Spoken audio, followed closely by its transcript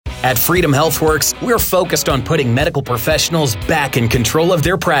At Freedom HealthWorks, we're focused on putting medical professionals back in control of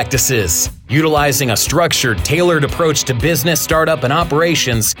their practices. Utilizing a structured, tailored approach to business, startup, and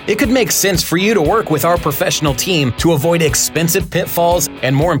operations, it could make sense for you to work with our professional team to avoid expensive pitfalls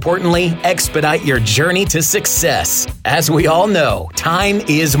and, more importantly, expedite your journey to success. As we all know, time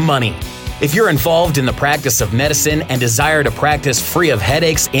is money. If you're involved in the practice of medicine and desire to practice free of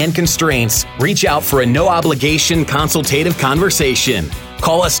headaches and constraints, reach out for a no-obligation consultative conversation.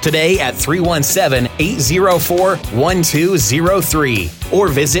 Call us today at 317-804-1203 or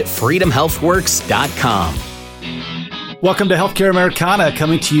visit freedomhealthworks.com. Welcome to Healthcare Americana,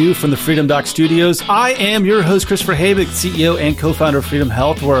 coming to you from the Freedom Doc Studios. I am your host, Christopher Haig, CEO and co-founder of Freedom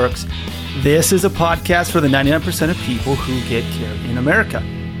HealthWorks. This is a podcast for the 99% of people who get care in America.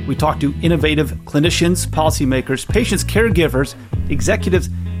 We talk to innovative clinicians, policymakers, patients, caregivers,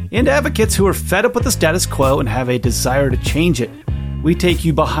 executives, and advocates who are fed up with the status quo and have a desire to change it. We take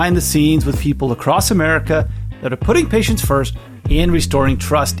you behind the scenes with people across America that are putting patients first and restoring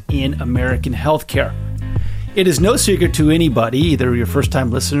trust in American healthcare. It is no secret to anybody, either your first-time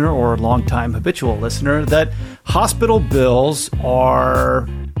listener or long-time habitual listener, that hospital bills are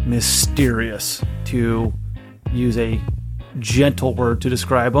mysterious, to use a gentle word to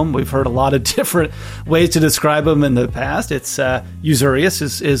describe them. We've heard a lot of different ways to describe them in the past. It's usurious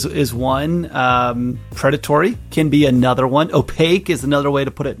is one. Predatory can be another one. Opaque is another way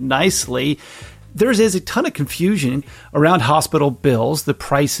to put it nicely. There is a ton of confusion around hospital bills, the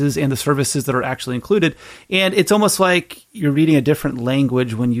prices and the services that are actually included. And it's almost like you're reading a different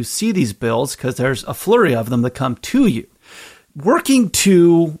language when you see these bills because there's a flurry of them that come to you. Working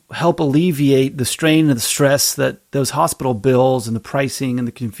to help alleviate the strain and the stress that those hospital bills and the pricing and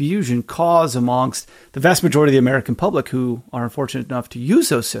the confusion cause amongst the vast majority of the American public who are unfortunate enough to use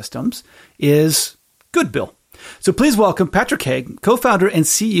those systems is Goodbill. So please welcome Patrick Haig, co-founder and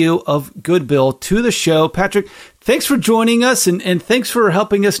CEO of Goodbill, to the show. Patrick, thanks for joining us and thanks for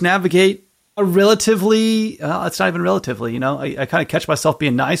helping us navigate a relatively, it's not even relatively, I kind of catch myself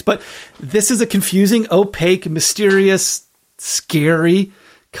being nice, but this is a confusing, opaque, mysterious, scary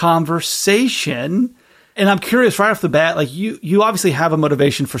conversation. And I'm curious right off the bat, like you obviously have a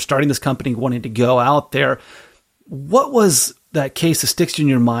motivation for starting this company, wanting to go out there. What was that case that sticks in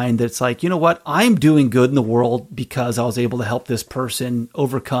your mind that's like, you know what, I'm doing good in the world because I was able to help this person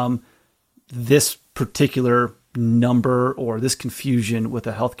overcome this particular number or this confusion with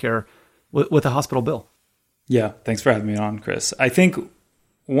a healthcare, with a hospital bill? Yeah, thanks for having me on, Chris. I think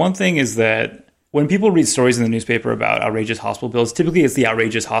one thing is that when people read stories in the newspaper about outrageous hospital bills, typically it's the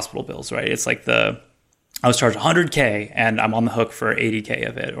outrageous hospital bills, right? It's like I was charged $100K and I'm on the hook for $80K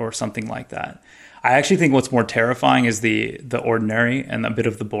of it or something like that. I actually think what's more terrifying is the ordinary and a bit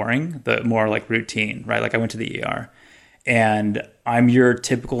of the boring, the more like routine, right? Like I went to the ER and I'm your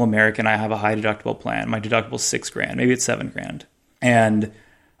typical American. I have a high deductible plan. My deductible is $6,000, maybe it's $7,000. And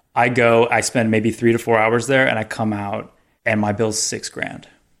I spend maybe 3 to 4 hours there and I come out and my bill's $6,000.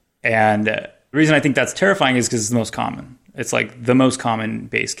 And the reason I think that's terrifying is because it's the most common. It's like the most common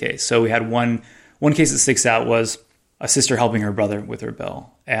base case. So we had one case that sticks out was a sister helping her brother with her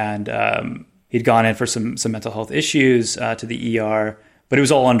bill. And he'd gone in for some mental health issues to the ER, but it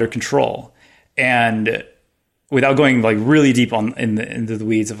was all under control. And without going like really deep into the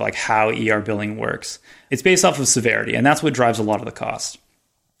weeds of like how ER billing works, it's based off of severity. And that's what drives a lot of the cost.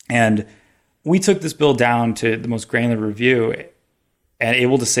 And we took this bill down to the most granular review and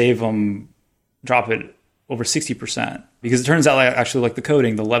able to save them, drop it over 60%, because it turns out actually like the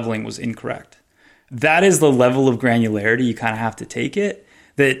coding, the leveling was incorrect. That is the level of granularity you kind of have to take it,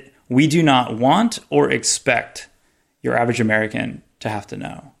 that we do not want or expect your average American to have to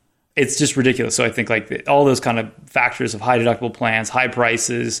know. It's just ridiculous. So I think like all those kind of factors of high deductible plans, high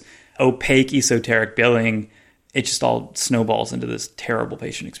prices, opaque, esoteric billing, it just all snowballs into this terrible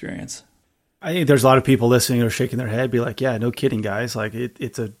patient experience. I think there's a lot of people listening who are shaking their head, be like, yeah, no kidding, guys. Like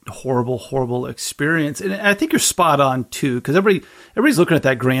it's a horrible, horrible experience. And I think you're spot on too, because everybody's looking at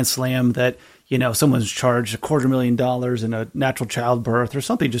that grand slam that, someone's charged $250,000 in a natural childbirth or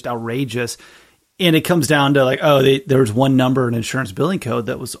something just outrageous. And it comes down to like, there was one number in insurance billing code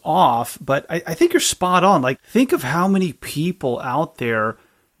that was off. But I think you're spot on. Like, think of how many people out there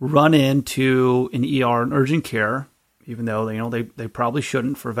run into an ER, an urgent care, even though they probably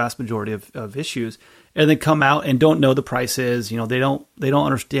shouldn't for a vast majority of issues, and then come out and don't know the prices. They don't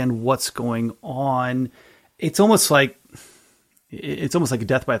understand what's going on. It's almost like a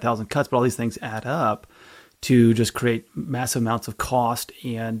death by 1,000 cuts, but all these things add up to just create massive amounts of cost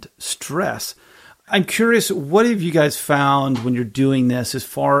and stress. I'm curious, what have you guys found when you're doing this as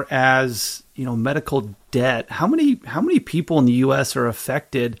far as, medical debt? How many people in the U.S. are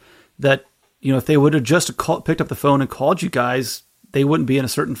affected that, if they would have just picked up the phone and called you guys, they wouldn't be in a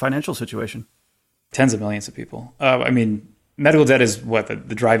certain financial situation? Tens of millions of people. Medical debt is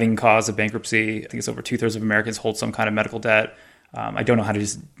the driving cause of bankruptcy. I think it's over 2/3 of Americans hold some kind of medical debt. I don't know how to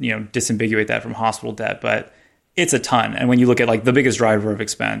just, disambiguate that from hospital debt, but it's a ton. And when you look at the biggest driver of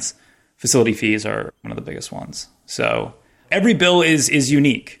expense, facility fees are one of the biggest ones. So every bill is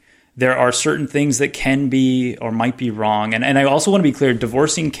unique. There are certain things that can be or might be wrong. And I also want to be clear,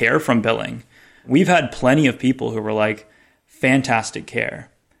 divorcing care from billing. We've had plenty of people who were like, fantastic care,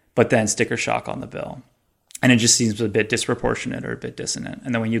 but then sticker shock on the bill. And it just seems a bit disproportionate or a bit dissonant.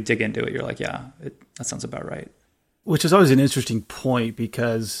 And then when you dig into it, you're like, yeah, that sounds about right. Which is always an interesting point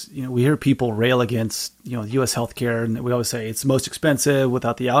because, we hear people rail against, U.S. healthcare, and we always say it's the most expensive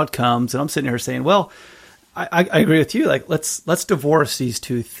without the outcomes. And I'm sitting here saying, well, I agree with you. Like, let's divorce these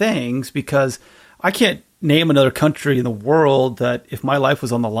two things, because I can't name another country in the world that if my life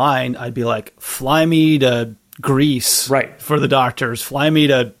was on the line, I'd be like, fly me to Greece for the doctors, fly me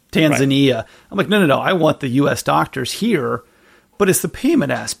to Tanzania. Right. I'm like, no. I want the U.S. doctors here, but it's the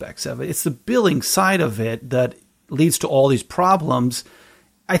payment aspects of it. It's the billing side of it that leads to all these problems.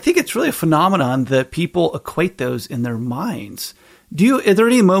 I think it's really a phenomenon that people equate those in their minds. Are there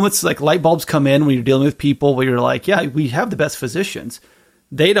any moments like light bulbs come in when you're dealing with people where you're like, yeah, we have the best physicians.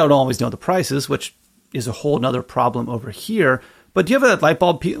 They don't always know the prices, which is a whole nother problem over here. But do you have that light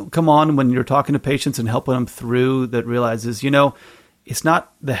bulb come on when you're talking to patients and helping them through that realizes, it's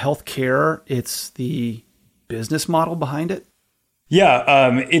not the healthcare, it's the business model behind it?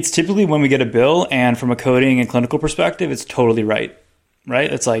 Yeah, it's typically when we get a bill, and from a coding and clinical perspective, it's totally right?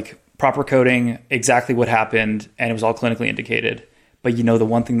 It's like proper coding, exactly what happened, and it was all clinically indicated. But the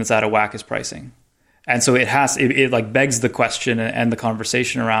one thing that's out of whack is pricing. And so it begs the question and the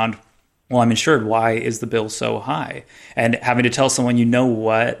conversation around, well, I'm insured. Why is the bill so high? And having to tell someone,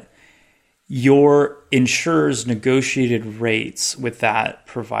 what your insurer's negotiated rates with that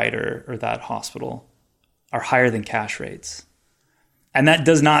provider or that hospital are higher than cash rates. And that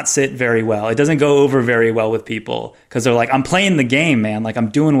does not sit very well. It doesn't go over very well with people because they're like, I'm playing the game, man. Like, I'm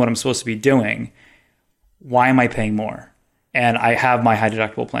doing what I'm supposed to be doing. Why am I paying more? And I have my high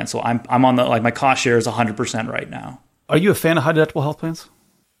deductible plan. So I'm on my cost share is 100% right now. Are you a fan of high deductible health plans?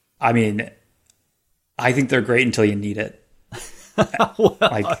 I mean, I think they're great until you need it. Well,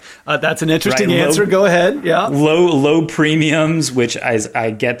 that's an interesting answer. Go ahead. Yeah. Low premiums, which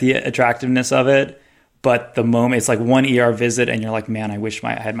I get the attractiveness of it. But the moment it's like one ER visit and you're like, man, I wish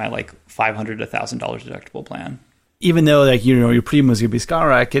I had my $500 to $1,000 deductible plan. Even though your premium is going to be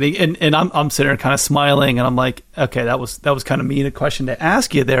skyrocketing, and I'm sitting there kind of smiling, and I'm like, okay, that was kind of mean a question to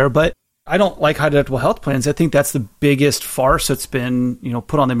ask you there, but I don't like high deductible health plans. I think that's the biggest farce that's been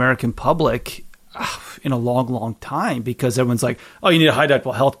put on the American public in a long, long time, because everyone's like, oh, you need a high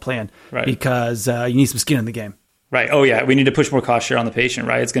deductible health plan because you need some skin in the game. Right. Oh, yeah. We need to push more cost share on the patient,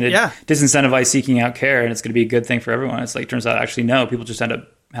 right? It's going to disincentivize seeking out care, and it's going to be a good thing for everyone. It's like, turns out, actually, no, people just end up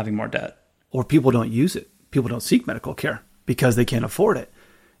having more debt. Or people don't use it. People don't seek medical care because they can't afford it.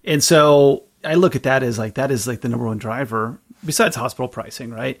 And so I look at that as that is the number one driver besides hospital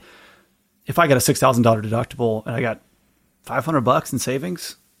pricing, right? If I got a $6,000 deductible and I got $500 in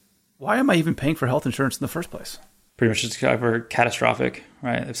savings, why am I even paying for health insurance in the first place? Pretty much just cover catastrophic,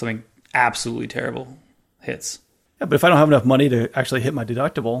 right? If something absolutely terrible hits. Yeah, but if I don't have enough money to actually hit my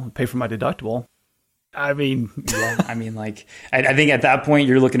deductible and pay for my deductible, I mean, I think at that point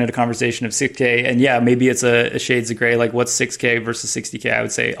you're looking at a conversation of $6K, and maybe it's a shades of gray. Like, what's $6K versus $60K? I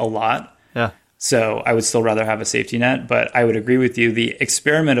would say a lot. Yeah. So I would still rather have a safety net, but I would agree with you. The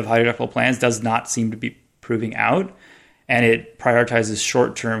experiment of high deductible plans does not seem to be proving out, and it prioritizes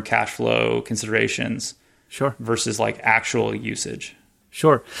short-term cash flow considerations, versus actual usage.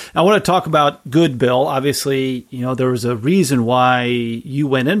 Sure. I want to talk about Goodbill. Obviously, there was a reason why you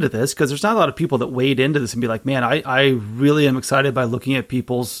went into this, because there's not a lot of people that wade into this and be like, man, I really am excited by looking at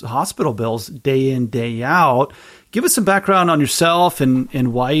people's hospital bills day in, day out. Give us some background on yourself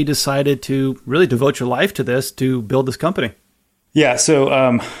and why you decided to really devote your life to this, to build this company. Yeah. So,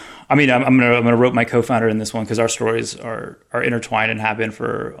 I'm gonna rope my co-founder in this one because our stories are intertwined and have been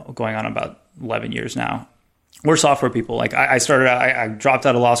for going on about 11 years now. We're software people. I started out, I dropped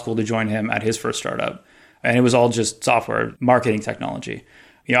out of law school to join him at his first startup, and it was all just software marketing technology.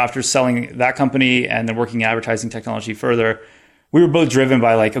 After selling that company and then working in advertising technology further, we were both driven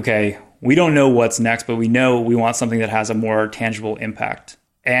by okay, we don't know what's next, but we know we want something that has a more tangible impact.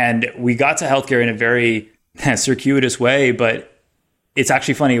 And we got to healthcare in a very circuitous way, but it's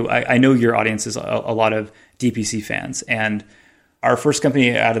actually funny. I know your audience is a lot of DPC fans, and our first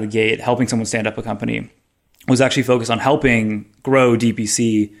company out of the gate, helping someone stand up a company, was actually focused on helping grow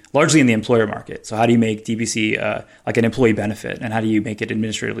DPC largely in the employer market. So how do you make DPC like an employee benefit, and how do you make it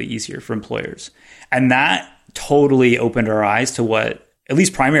administratively easier for employers? And that totally opened our eyes to what at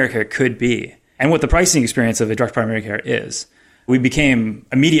least primary care could be and what the pricing experience of a direct primary care is. We became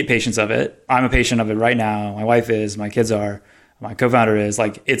immediate patients of it. I'm a patient of it right now. My wife is, my kids are, my co-founder is.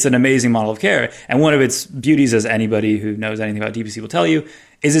 Like, it's an amazing model of care. And one of its beauties, as anybody who knows anything about DPC will tell you,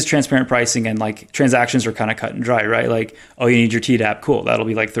 is its transparent pricing, and like transactions are kind of cut and dry, right? Like, oh, you need your TDAP. Cool. That'll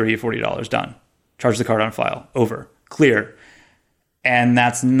be like $30 or $40 done. Charge the card on file. Over. Clear. And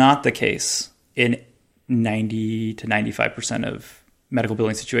that's not the case in 90 to 95% of medical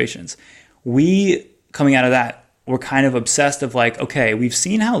billing situations. We, coming out of that, we're kind of obsessed of like, okay, we've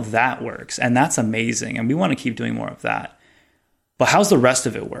seen how that works, and that's amazing, and we want to keep doing more of that. But how's the rest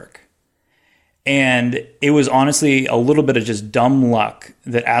of it work? And it was honestly a little bit of just dumb luck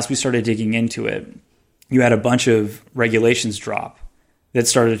that as we started digging into it, you had a bunch of regulations drop that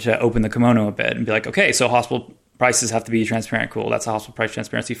started to open the kimono a bit and be like, okay, so hospital prices have to be transparent. Cool. That's a hospital price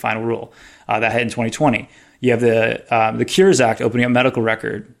transparency final rule that hit in 2020. You have the Cures Act opening up medical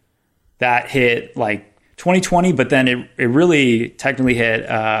record that hit like 2020, but then it really technically hit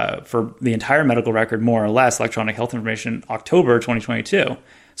for the entire medical record, more or less, electronic health information, October 2022.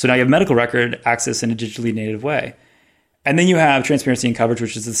 So now you have medical record access in a digitally native way. And then you have transparency and coverage,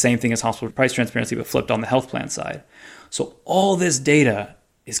 which is the same thing as hospital price transparency, but flipped on the health plan side. So all this data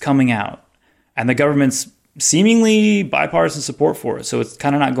is coming out, and the government's seemingly bipartisan support for it. So it's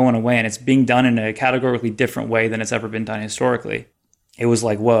kind of not going away, and it's being done in a categorically different way than it's ever been done historically. It was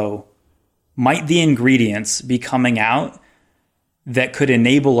like, whoa, might the ingredients be coming out that could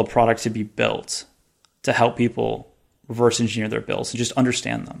enable a product to be built to help people reverse engineer their bills and just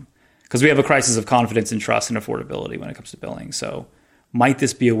understand them? Because we have a crisis of confidence and trust and affordability when it comes to billing. So might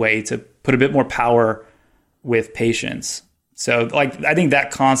this be a way to put a bit more power with patients? So like, I think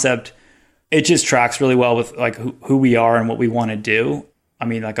that concept, it just tracks really well with like who we are and what we want to do. I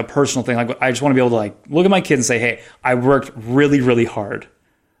mean, like a personal thing, like I just want to be able to like look at my kids and say, hey, I worked really, really hard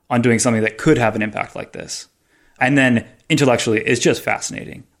on doing something that could have an impact like this. And then intellectually, it's just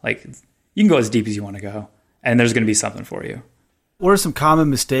fascinating. Like, you can go as deep as you want to go, and there's going to be something for you. What are some common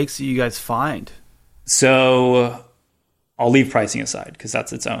mistakes that you guys find? So I'll leave pricing aside because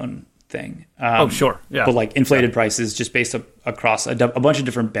that's its own thing. Sure. Yeah. But like inflated prices just based across a bunch of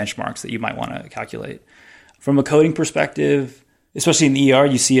different benchmarks that you might want to calculate. From a coding perspective, especially in the ER,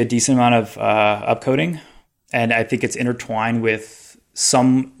 you see a decent amount of upcoding. And I think it's intertwined with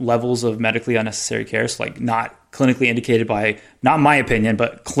some levels of medically unnecessary care. So like not clinically indicated by, not my opinion,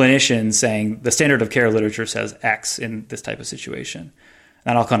 but clinicians saying the standard of care literature says X in this type of situation.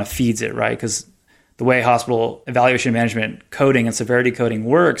 That all kind of feeds it, right? Because the way hospital evaluation management coding and severity coding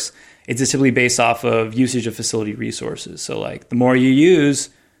works, it's typically based off of usage of facility resources. So like the more you use,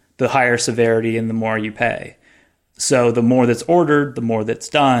 the higher severity and the more you pay. So the more that's ordered, the more that's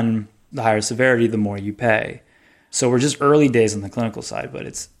done, the higher severity, the more you pay. So we're just early days on the clinical side, but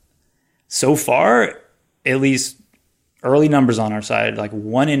it's so far, at least early numbers on our side, like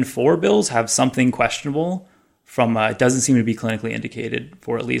 1 in 4 bills have something questionable from, it doesn't seem to be clinically indicated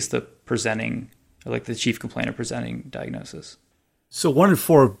for at least the presenting, or like the chief complainant presenting diagnosis. So 1 in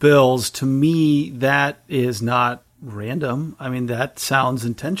 4 bills, to me, that is not random. I mean, that sounds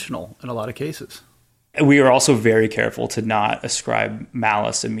intentional in a lot of cases. We are also very careful to not ascribe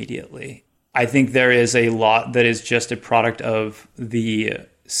malice immediately. I think there is a lot that is just a product of the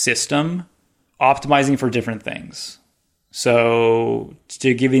system optimizing for different things. So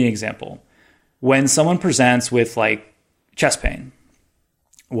to give you an example, when someone presents with like chest pain,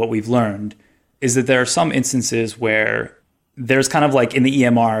 what we've learned is that there are some instances where there's kind of like in the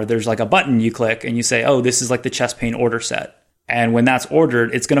EMR, there's like a button you click and you say, oh, this is like the chest pain order set. And when that's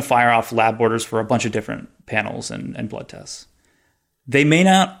ordered, it's going to fire off lab orders for a bunch of different panels and blood tests. They may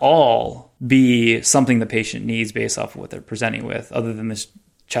not all be something the patient needs based off of what they're presenting with, other than this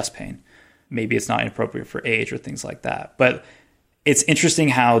chest pain. Maybe it's not inappropriate for age or things like that. But it's interesting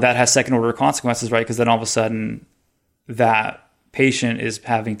how that has second order consequences, right? Because then all of a sudden that patient is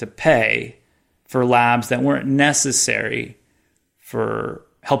having to pay for labs that weren't necessary for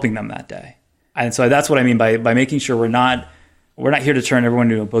helping them that day. And so that's what I mean by making sure we're not here to turn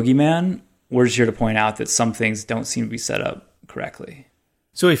everyone into a boogeyman. We're just here to point out that some things don't seem to be set up correctly.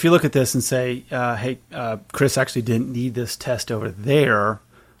 So if you look at this and say, hey, Chris actually didn't need this test over there,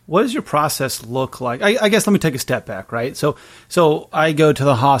 what does your process look like? I guess let me take a step back, right? So I go to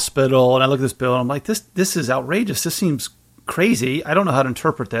the hospital and I look at this bill and I'm like, this is outrageous. This seems crazy. I don't know how to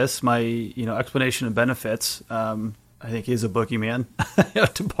interpret this. My, explanation of benefits, I think is a boogeyman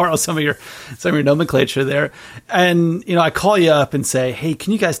to borrow some of your nomenclature there. And, I call you up and say, hey,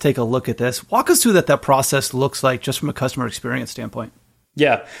 can you guys take a look at this? Walk us through that process looks like just from a customer experience standpoint.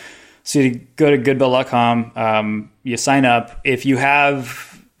 Yeah. So you go to goodbill.com, you sign up. If you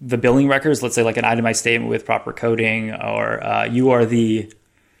have the billing records, let's say like an itemized statement with proper coding, or you are the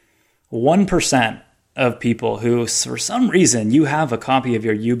 1% of people who, for some reason, you have a copy of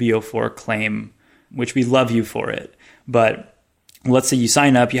your UB04 claim, which we love you for it. But let's say you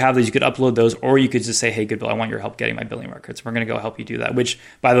sign up, you have those, you could upload those, or you could just say, hey, Goodbill, I want your help getting my billing records. We're going to go help you do that, which,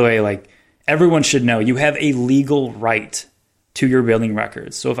 by the way, like everyone should know, you have a legal right to your billing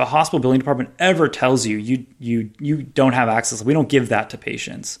records. So if a hospital billing department ever tells you you don't have access, we don't give that to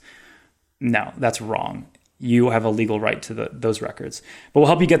patients. No, that's wrong. You have a legal right to those records. But we'll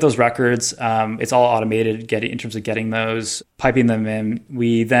help you get those records. It's all automated in terms of getting those, piping them in.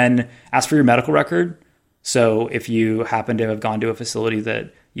 We then ask for your medical record. So if you happen to have gone to a facility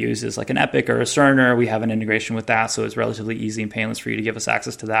that uses like an Epic or a Cerner, we have an integration with that. So it's relatively easy and painless for you to give us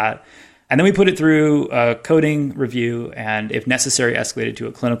access to that. And then we put it through a coding review and, if necessary, escalated to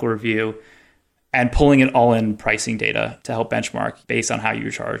a clinical review, and pulling it all in pricing data to help benchmark based on how you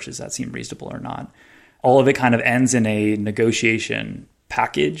charge. Does that seem reasonable or not? All of it kind of ends in a negotiation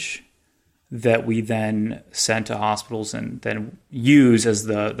package that we then send to hospitals and then use as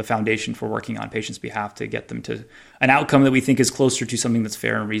the foundation for working on patients' behalf to get them to an outcome that we think is closer to something that's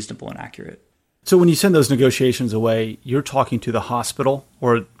fair and reasonable and accurate. So when you send those negotiations away, you're talking to the hospital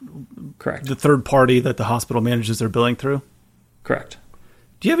or correct, the third party that the hospital manages their billing through? Correct.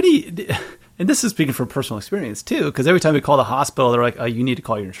 Do you have any, and this is speaking from personal experience too, because every time we call the hospital, they're like, oh, you need to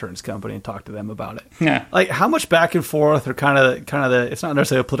call your insurance company and talk to them about it. Yeah. Like how much back and forth or kind of it's not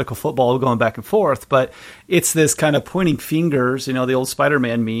necessarily a political football going back and forth, but it's this kind of pointing fingers, the old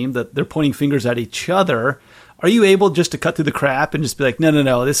Spider-Man meme that they're pointing fingers at each other. Are you able just to cut through the crap and just be like,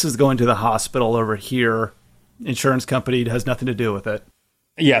 no, this is going to the hospital over here. Insurance company has nothing to do with it.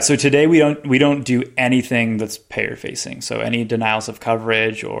 Yeah. So today we don't do anything that's payer facing. So any denials of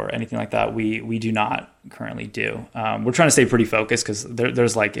coverage or anything like that, we do not currently do. We're trying to stay pretty focused because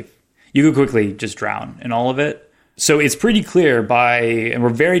there's like, if you could quickly just drown in all of it. So it's pretty clear and we're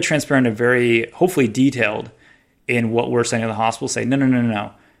very transparent and very hopefully detailed in what we're saying to the hospital. Say,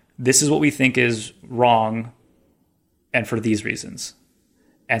 no. This is what we think is wrong, and for these reasons.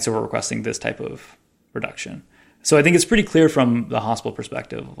 And so we're requesting this type of reduction. So I think it's pretty clear from the hospital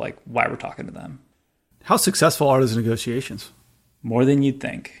perspective of like why we're talking to them. How successful are those negotiations? More than you'd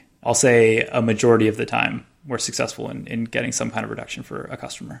think. I'll say a majority of the time we're successful in getting some kind of reduction for a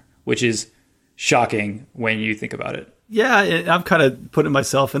customer, which is shocking when you think about it. Yeah, I'm kind of putting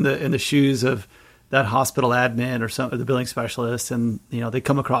myself in the shoes of that hospital admin or the billing specialist, and they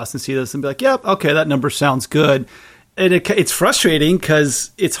come across and see this and be like, yep, okay, that number sounds good. And it's frustrating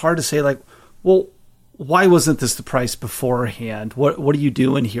because it's hard to say like, well, why wasn't this the price beforehand? What are you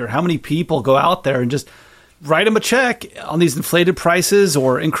doing here? How many people go out there and just write them a check on these inflated prices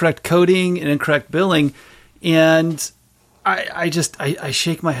or incorrect coding and incorrect billing? And I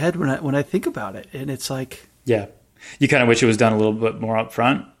shake my head when I think about it. And it's like, yeah, you kind of wish it was done a little bit more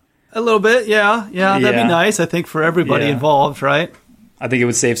upfront. A little bit. Yeah. That'd be nice. I think for everybody involved, right? I think it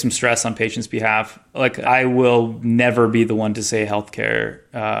would save some stress on patients' behalf. Like, I will never be the one to say healthcare,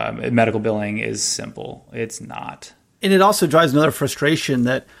 medical billing is simple. It's not. And it also drives another frustration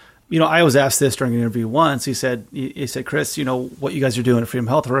that, I was asked this during an interview once. He said, Chris, what you guys are doing at Freedom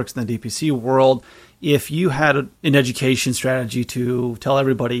HealthWorks in the DPC world, if you had an education strategy to tell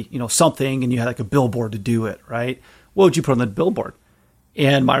everybody, something, and you had like a billboard to do it, right? What would you put on the billboard?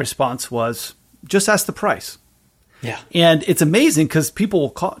 And my response was, just ask the price. Yeah. And it's amazing because people will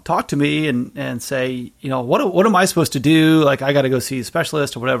talk to me and say, what am I supposed to do? Like, I got to go see a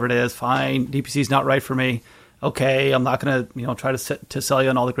specialist or whatever it is. Fine. DPC is not right for me. Okay. I'm not going to, try to sell you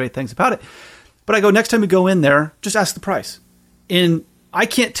on all the great things about it. But I go, next time you go in there, just ask the price. And I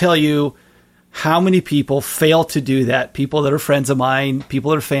can't tell you how many people fail to do that. People that are friends of mine,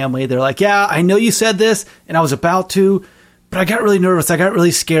 people that are family, they're like, yeah, I know you said this and I was about to, but I got really nervous. I got really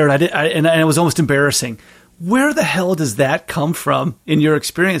scared. And it was almost embarrassing. Where the hell does that come from in your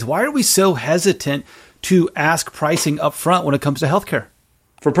experience? Why are we so hesitant to ask pricing up front when it comes to healthcare?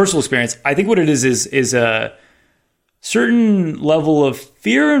 For personal experience, I think what it is a certain level of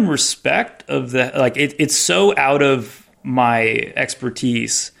fear and respect of it's so out of my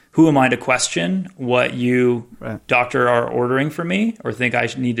expertise. Who am I to question what you, doctor, are ordering for me or think I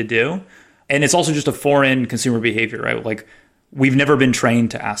need to do? And it's also just a foreign consumer behavior, right? Like, we've never been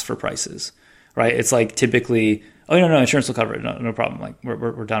trained to ask for prices. Right. It's like typically, oh, no, insurance will cover it. No problem. Like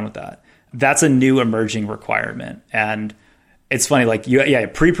we're done with that. That's a new emerging requirement. And it's funny, like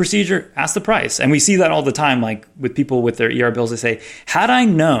pre-procedure, ask the price. And we see that all the time, like with people with their ER bills, they say, had I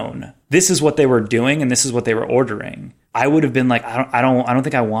known this is what they were doing and this is what they were ordering, I would have been like, I don't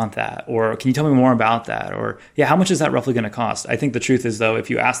think I want that. Or can you tell me more about that? Or how much is that roughly going to cost? I think the truth is though, if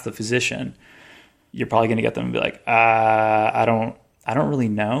you ask the physician, you're probably going to get them to be like, I don't really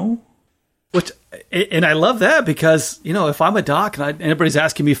know. And I love that because, if I'm a doc and everybody's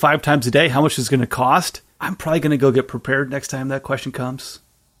asking me 5 times a day, how much is it going to cost? I'm probably going to go get prepared next time that question comes.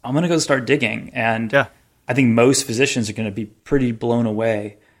 I'm going to go start digging. And I think most physicians are going to be pretty blown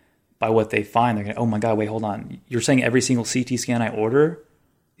away by what they find. They're going to, oh my God, wait, hold on. You're saying every single CT scan I order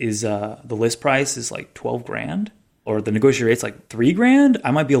is the list price is like $12,000 or the negotiated rate's like $3,000?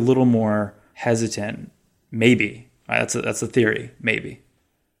 I might be a little more hesitant. Maybe. Right? That's a theory. Maybe.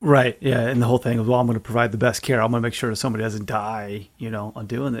 Right. Yeah. And the whole thing is, well, I'm going to provide the best care. I'm going to make sure that somebody doesn't die, on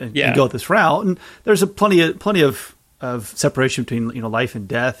doing it and go this route. And there's plenty of separation between, life and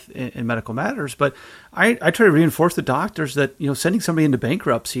death in medical matters. But I try to reinforce the doctors that, sending somebody into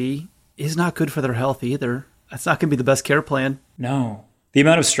bankruptcy is not good for their health either. That's not going to be the best care plan. No. The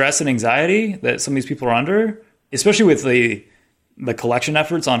amount of stress and anxiety that some of these people are under, especially with the collection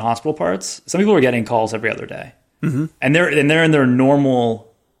efforts on hospital parts, some people are getting calls every other day. Mm-hmm. And they're in their normal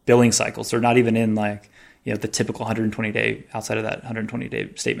billing cycles. They're not even in like, the typical 120-day outside of that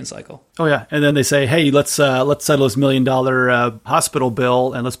 120-day statement cycle. Oh yeah, and then they say, "Hey, let's settle this $1 million hospital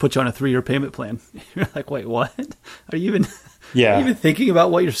bill and let's put you on a 3-year payment plan." You're like, "Wait, what? Are you even are you even thinking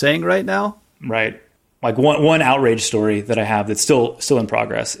about what you're saying right now?" Right. Like one outrage story that I have that's still in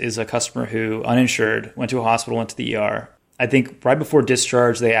progress is a customer who, uninsured, went to a hospital, went to the ER. I think right before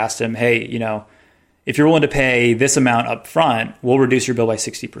discharge, they asked him, "Hey, if you're willing to pay this amount up front, we'll reduce your bill by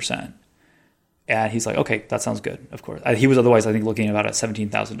 60%. And he's like, okay, that sounds good, of course. He was otherwise, I think, looking at about a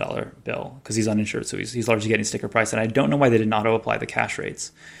 $17,000 bill because he's uninsured, so he's largely getting sticker price. And I don't know why they did not auto-apply the cash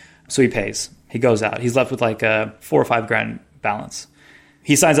rates. So he pays. He goes out. He's left with like a $4,000 or $5,000 balance.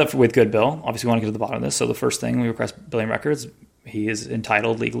 He signs up with Goodbill. Obviously, we want to get to the bottom of this. So the first thing, we request billing records. He is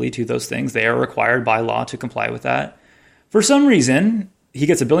entitled legally to those things. They are required by law to comply with that. For some reason, he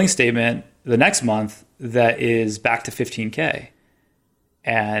gets a billing statement the next month that is back to $15,000.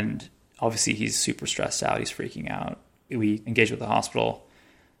 And obviously he's super stressed out. He's freaking out. We engage with the hospital,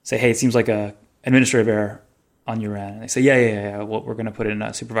 say, hey, it seems like a administrative error on your end. And they say, yeah. Well, we're going to put in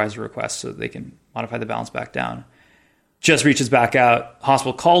a supervisor request so that they can modify the balance back down. Just reaches back out.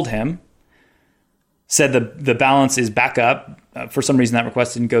 Hospital called him, said the balance is back up. For some reason, that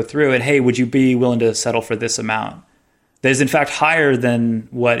request didn't go through. And hey, would you be willing to settle for this amount? That is, in fact, higher than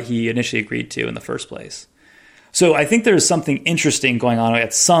what he initially agreed to in the first place. So I think there's something interesting going on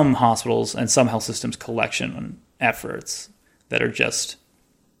at some hospitals and some health systems collection efforts that are just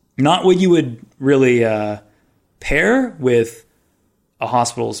not what you would really pair with a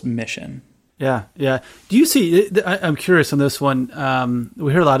hospital's mission. Yeah. Do you see, I'm curious on this one.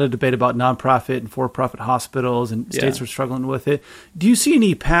 We hear a lot of debate about nonprofit and for-profit hospitals, and states are struggling with it. Do you see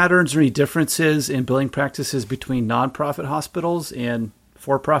any patterns or any differences in billing practices between nonprofit hospitals and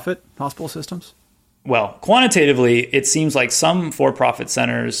for-profit hospital systems? Well, quantitatively, it seems like some for-profit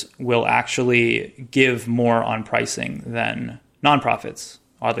centers will actually give more on pricing than nonprofits,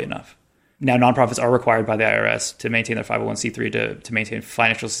 oddly enough. Now, nonprofits are required by the IRS to maintain their 501c3 to maintain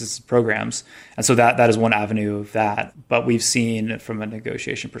financial assistance programs. And so that is one avenue of that. But we've seen from a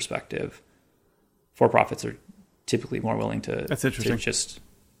negotiation perspective, for-profits are typically more willing to... That's interesting.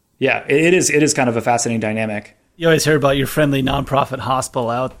 It is kind of a fascinating dynamic. You always hear about your friendly nonprofit hospital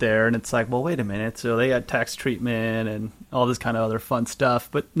out there, and it's like, well, wait a minute. So they got tax treatment and all this kind of other fun stuff,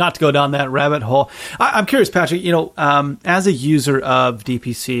 but not to go down that rabbit hole. I'm curious, Patrick, as a user of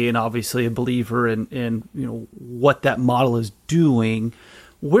DPC and obviously a believer in what that model is doing,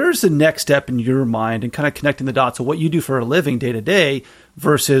 where's the next step in your mind and kind of connecting the dots of what you do for a living day to day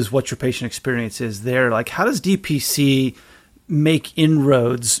versus what your patient experience is there? Like, how does DPC make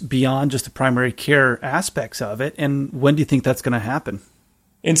inroads beyond just the primary care aspects of it? And when do you think that's going to happen?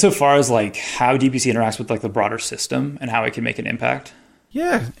 Insofar as like how DPC interacts with like the broader system and how it can make an impact?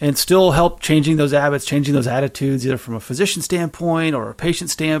 Yeah, and still help changing those habits, changing those attitudes, either from a physician standpoint or a patient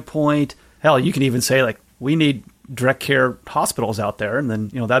standpoint. Hell, you can even say like, we need direct care hospitals out there, and then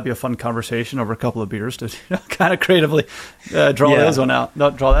that'd be a fun conversation over a couple of beers to kind of creatively draw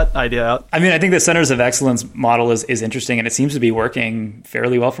that idea out. I mean, I think the Centers of Excellence model is interesting, and it seems to be working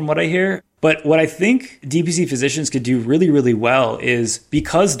fairly well from what I hear. But what I think DPC physicians could do really, really well is,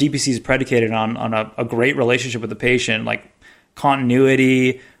 because DPC is predicated on a great relationship with the patient, like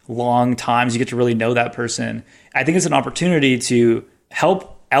continuity, long times. You get to really know that person. I think it's an opportunity to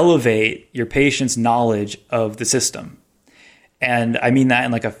help elevate your patient's knowledge of the system. And I mean that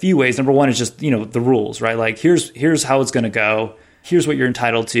in like a few ways. Number one is just, the rules, right? Like here's how it's going to go. Here's what you're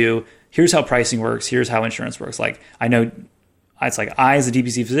entitled to. Here's how pricing works. Here's how insurance works. Like I know it's like I, as a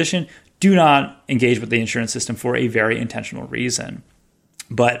DPC physician, do not engage with the insurance system for a very intentional reason.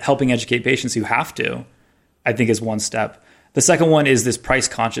 But helping educate patients who have to, I think, is one step. The second one is this price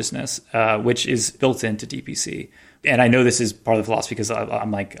consciousness, which is built into DPC. And I know this is part of the philosophy because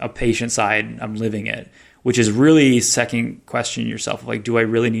I'm like a patient side, I'm living it, which is really second question yourself of like, do I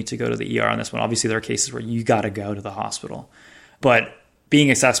really need to go to the ER on this one? Obviously, there are cases where you got to go to the hospital. But being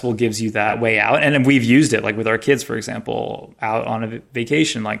accessible gives you that way out. And we've used it, like with our kids, for example, out on a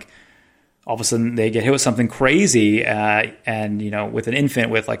vacation, like all of a sudden they get hit with something crazy. And, with an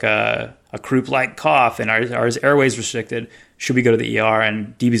infant with like a croup-like cough and our airways restricted, should we go to the ER?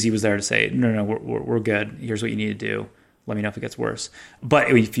 And DBZ was there to say, no, we're good. Here's what you need to do. Let me know if it gets worse. But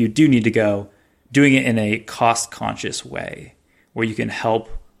if you do need to go, doing it in a cost-conscious way where you can help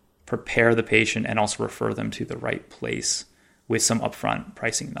prepare the patient and also refer them to the right place with some upfront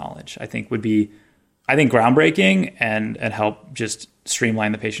pricing knowledge, I think would be, groundbreaking and help just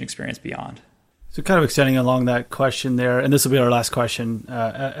streamline the patient experience beyond. So kind of extending along that question there, and this will be our last question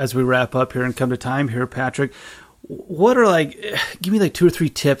as we wrap up here and come to time here, Patrick. What are give me like 2 or 3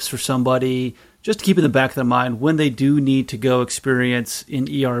 tips for somebody just to keep in the back of their mind when they do need to go experience an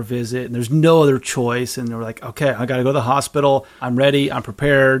ER visit and there's no other choice and they're like, okay, I got to go to the hospital. I'm ready. I'm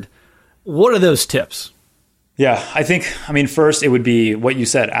prepared. What are those tips? Yeah, I think, first it would be what you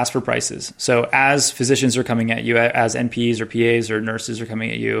said, ask for prices. So as physicians are coming at you, as NPs or PAs or nurses are coming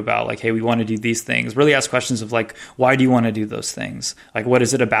at you about like, hey, we want to do these things, really ask questions of like, why do you want to do those things? Like, what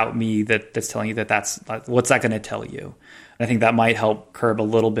is it about me that's telling you that's what's that going to tell you? And I think that might help curb a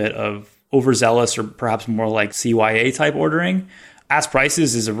little bit of overzealous or perhaps more like CYA type ordering. Ask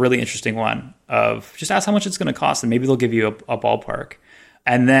prices is a really interesting one of just ask how much it's going to cost and maybe they'll give you a ballpark.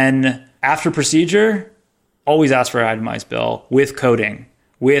 And then after procedure, always ask for an itemized bill with coding.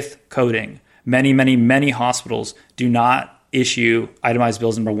 Many, many, many hospitals do not issue itemized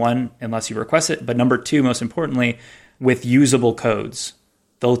bills, number one, unless you request it. But number two, most importantly, with usable codes.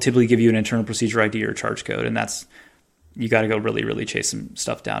 They'll typically give you an internal procedure ID or charge code. And that's, you got to go really, really chase some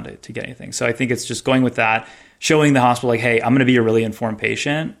stuff down to get anything. So I think it's just going with that, showing the hospital like, hey, I'm going to be a really informed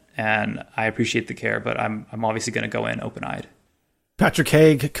patient and I appreciate the care, but I'm obviously going to go in open-eyed. Patrick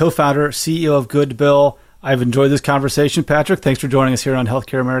Haig, co-founder, CEO of Goodbill. I've enjoyed this conversation, Patrick. Thanks for joining us here on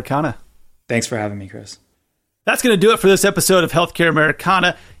Healthcare Americana. Thanks for having me, Chris. That's going to do it for this episode of Healthcare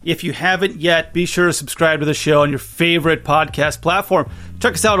Americana. If you haven't yet, be sure to subscribe to the show on your favorite podcast platform.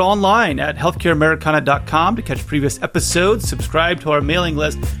 Check us out online at healthcareamericana.com to catch previous episodes, subscribe to our mailing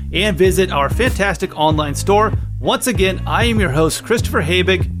list, and visit our fantastic online store. Once again, I am your host, Christopher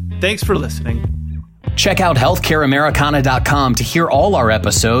Habig. Thanks for listening. Check out healthcareamericana.com to hear all our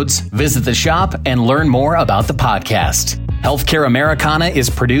episodes, visit the shop, and learn more about the podcast. Healthcare Americana is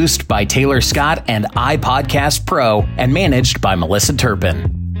produced by Taylor Scott and iPodcast Pro and managed by Melissa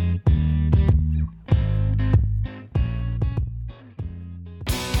Turpin.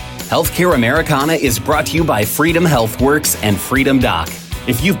 Healthcare Americana is brought to you by Freedom HealthWorks and Freedom Doc.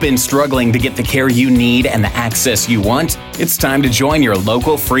 If you've been struggling to get the care you need and the access you want, it's time to join your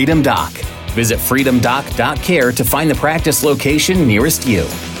local Freedom Doc. Visit freedomdoc.care to find the practice location nearest you.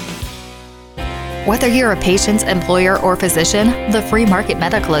 Whether you're a patient, employer, or physician, the Free Market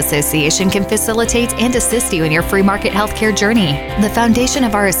Medical Association can facilitate and assist you in your free market healthcare journey. The foundation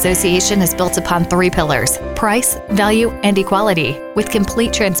of our association is built upon 3 pillars: price, value, and equality, with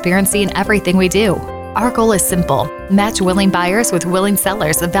complete transparency in everything we do. Our goal is simple: match willing buyers with willing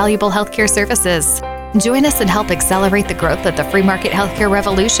sellers of valuable healthcare services. Join us and help accelerate the growth of the free market healthcare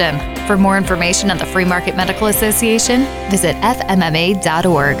revolution. For more information on the Free Market Medical Association, visit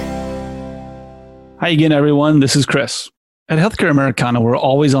fmma.org. Hi again, everyone. This is Chris. At Healthcare Americana, we're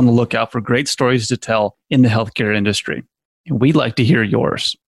always on the lookout for great stories to tell in the healthcare industry, and we'd like to hear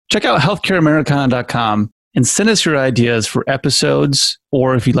yours. Check out healthcareamericana.com and send us your ideas for episodes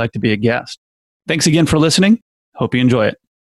or if you'd like to be a guest. Thanks again for listening. Hope you enjoy it.